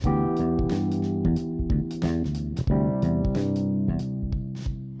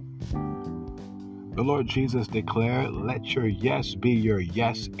The Lord Jesus declared, let your yes be your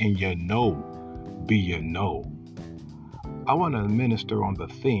yes and your no be your no. I want to minister on the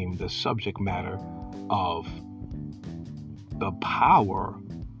theme, the subject matter of the power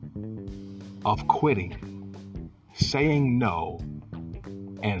of quitting, saying no,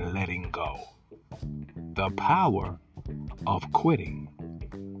 and letting go. The power of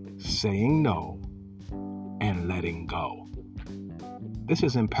quitting, saying no, and letting go. This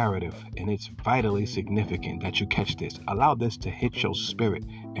is imperative, and it's vitally significant that you catch this. Allow this to hit your spirit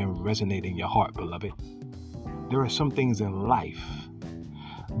and resonate in your heart, beloved. There are some things in life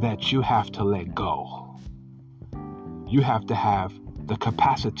that you have to let go. You have to have the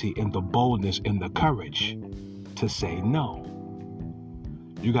capacity and the boldness and the courage to say no.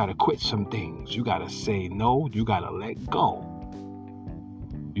 You got to quit some things. You got to say no. You got to let go.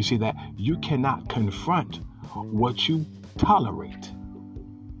 You see that? You cannot confront what you tolerate.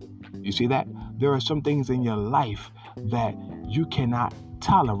 You see that? There are some things in your life that you cannot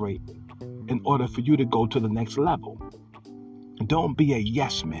tolerate in order for you to go to the next level. Don't be a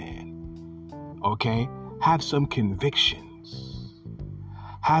yes man, okay? Have some convictions.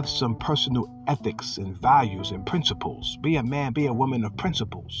 Have some personal ethics and values and principles. Be a man, be a woman of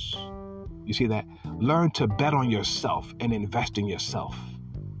principles. You see that? Learn to bet on yourself and invest in yourself.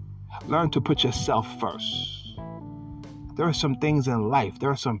 Learn to put yourself first. There are some things in life, there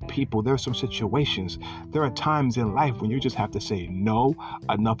are some people, there are some situations, there are times in life when you just have to say, no,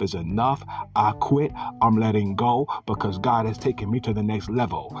 enough is enough. I quit. I'm letting go because God has taken me to the next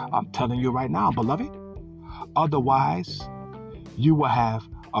level. I'm telling you right now, beloved. Otherwise, you will have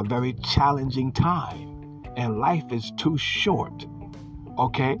a very challenging time, and life is too short.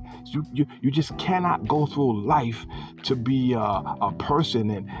 Okay, you just cannot go through life to be a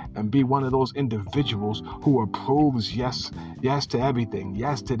person and be one of those individuals who approves yes to everything,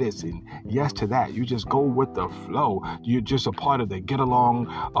 yes to this and yes to that. You just go with the flow. You're just a part of the get along,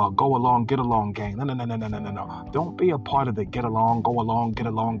 go along, get along gang. No. Don't be a part of the get along, go along, get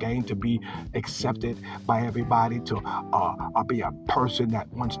along gang to be accepted by everybody. To be a person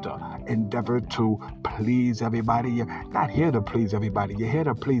that wants to endeavor to please everybody. You're not here to please everybody. You're here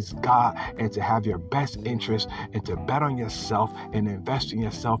to please God and to have your best interest and to bet on yourself and invest in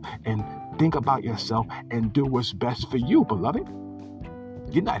yourself and think about yourself and do what's best for you, beloved.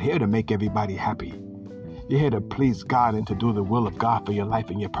 You're not here to make everybody happy. You're here to please God and to do the will of God for your life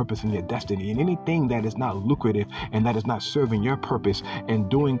and your purpose and your destiny. And anything that is not lucrative and that is not serving your purpose and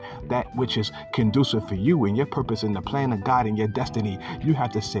doing that which is conducive for you and your purpose and the plan of God and your destiny, you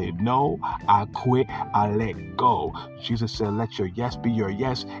have to say, no, I quit, I let go. Jesus said, let your yes be your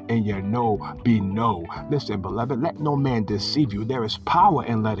yes and your no be no. Listen, beloved, let no man deceive you. There is power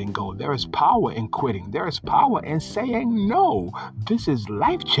in letting go. There is power in quitting. There is power in saying no. This is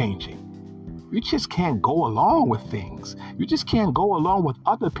life-changing. You just can't go along with things. You just can't go along with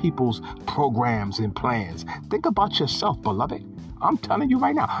other people's programs and plans. Think about yourself, beloved. I'm telling you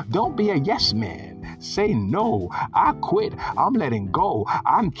right now, don't be a yes man. Say no. I quit. I'm letting go.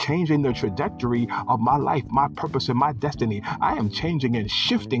 I'm changing the trajectory of my life, my purpose, and my destiny. I am changing and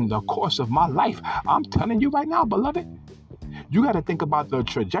shifting the course of my life. I'm telling you right now, beloved. You got to think about the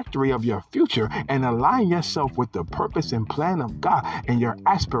trajectory of your future and align yourself with the purpose and plan of God and your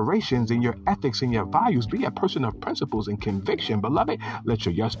aspirations and your ethics and your values. Be a person of principles and conviction, beloved. Let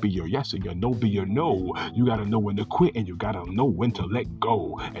your yes be your yes and your no be your no. You got to know when to quit and you got to know when to let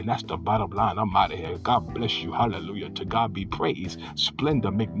go. And that's the bottom line. I'm out of here. God bless you. Hallelujah. To God be praise,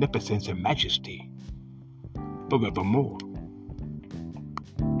 splendor, magnificence, and majesty forevermore.